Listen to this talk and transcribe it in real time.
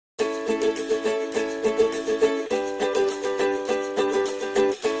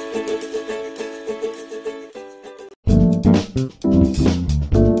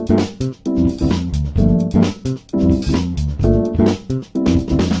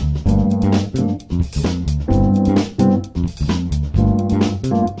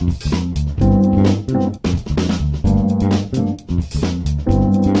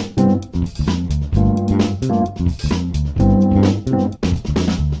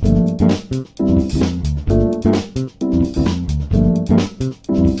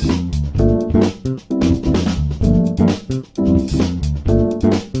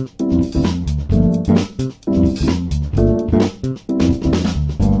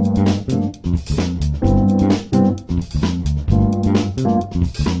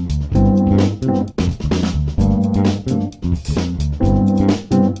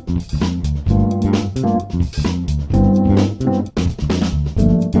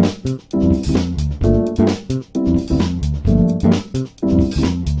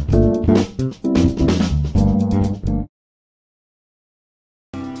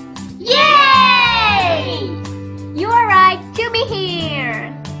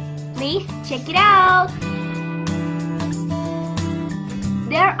check it out!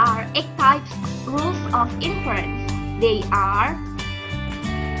 There are 8 types rules of inference. They are: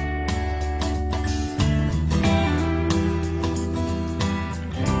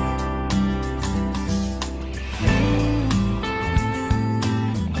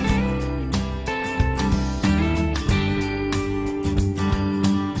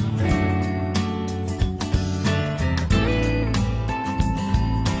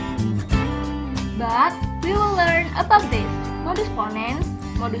 but we will learn about this: modus ponens,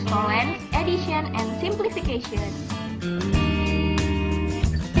 modus tollens, addition, and simplification.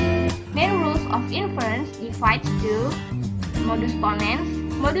 Main rules of inference divides to modus ponens,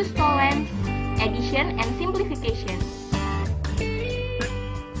 modus tollens, addition, and simplification.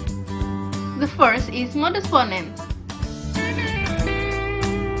 The first is modus ponens.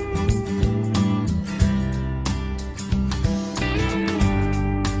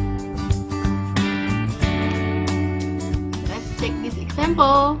 Take this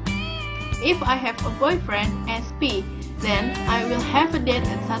example. If I have a boyfriend as P, then I will have a date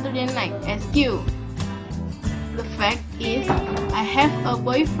at Saturday night as Q. The fact is, I have a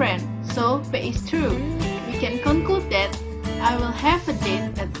boyfriend, so P is true. We can conclude that I will have a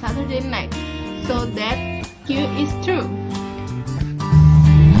date at Saturday night, so that Q is true.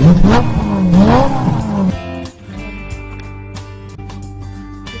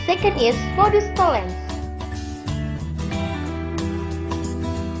 The second is modus tollens.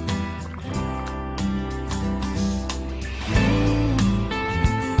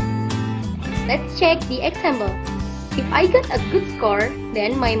 Let's check the example. If I got a good score,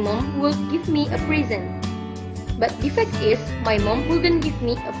 then my mom will give me a present. But the fact is, my mom wouldn't give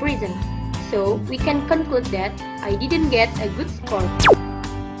me a present. So we can conclude that I didn't get a good score.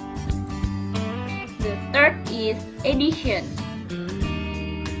 The third is addition.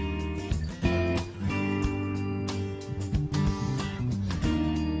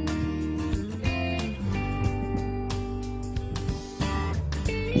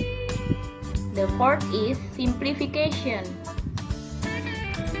 The fourth is simplification.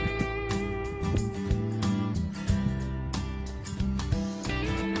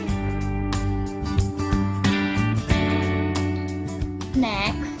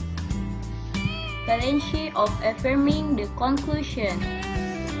 Next, fallacy of affirming the conclusion.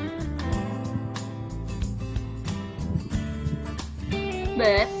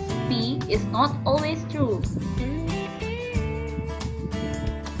 But P is not always true.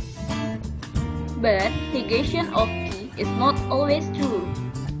 But negation of P is not always true.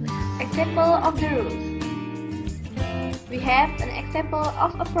 Example of the rules. We have an example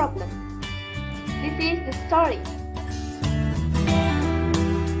of a problem. This is the story.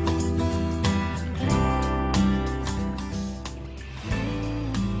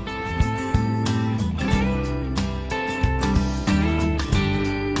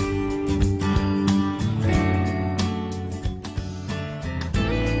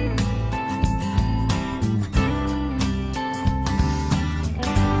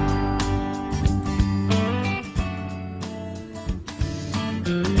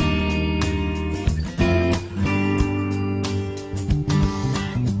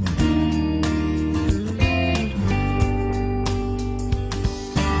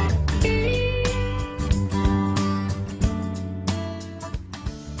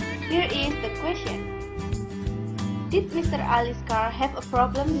 Here is the question. Did Mr. Ali's car have a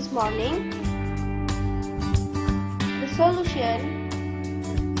problem this morning? The solution.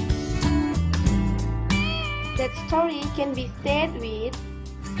 That story can be said with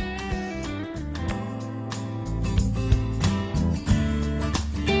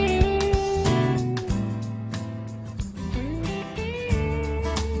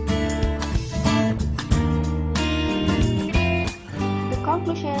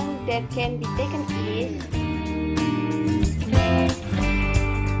conclusion that can be taken is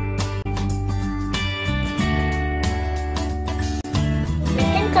we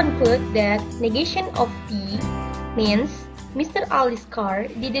can conclude that negation of P means Mr. Ali's car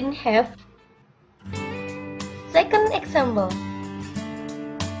didn't have. Second example.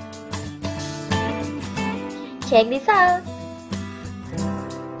 Check this out.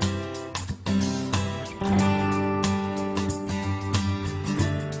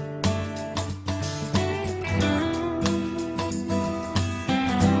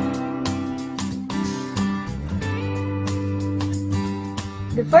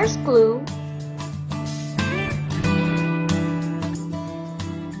 The first clue.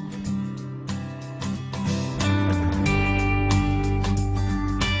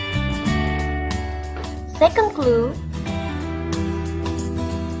 Second clue.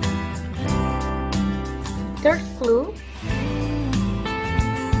 Third clue.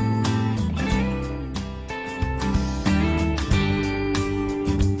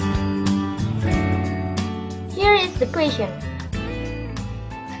 Here is the question.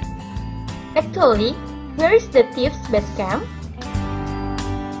 Actually, where is the thief's base camp?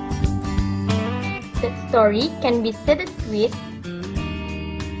 That story can be stated with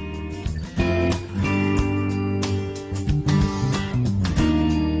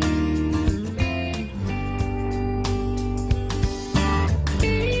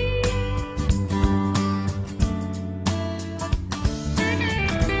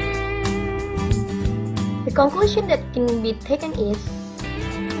the conclusion that can be taken is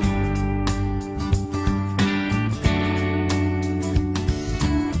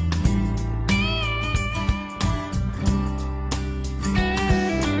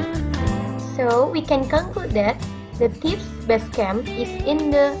so we can conclude that the thief's base camp is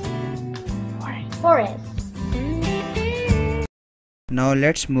in the forest. Now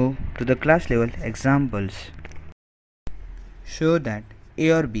let's move to the class level examples. Show that A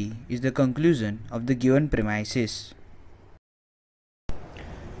or B is the conclusion of the given premises.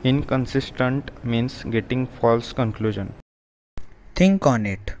 Inconsistent means getting false conclusion. Think on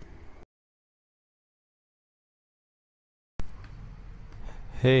it.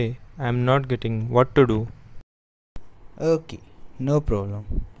 Hey, I'm not getting what to do. Okay, no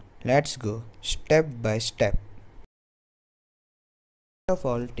problem. Let's go step by step. First of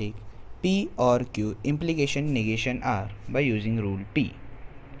all, take P or Q implication negation R by using rule P.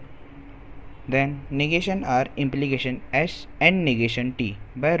 Then negation R implication S and negation T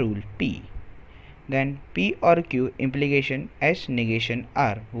by rule P. Then P or Q implication S negation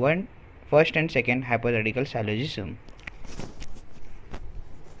R, first and second hypothetical syllogism.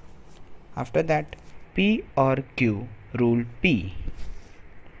 After that, P or Q rule P.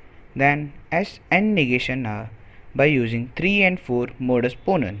 Then S and negation R by using 3 and 4 modus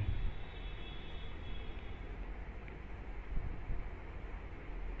ponens.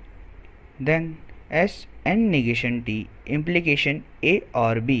 Then S and negation T implication A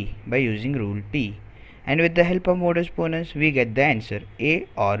or B by using rule P, and with the help of modus ponens we get the answer A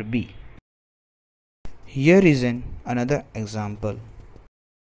or B. Here is another example.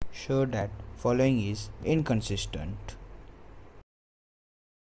 Show that following is inconsistent.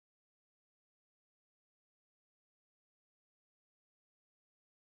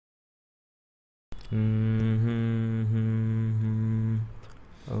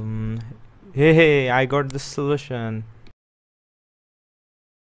 Hey, I got the solution.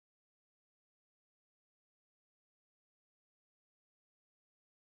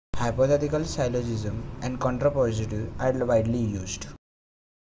 Hypothetical syllogism and contrapositive are widely used.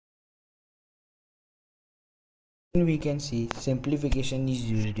 We can see simplification is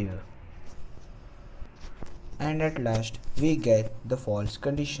used here. And at last we get the false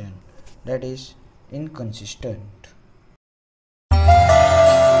condition, that is inconsistent.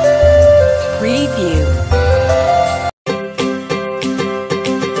 Preview.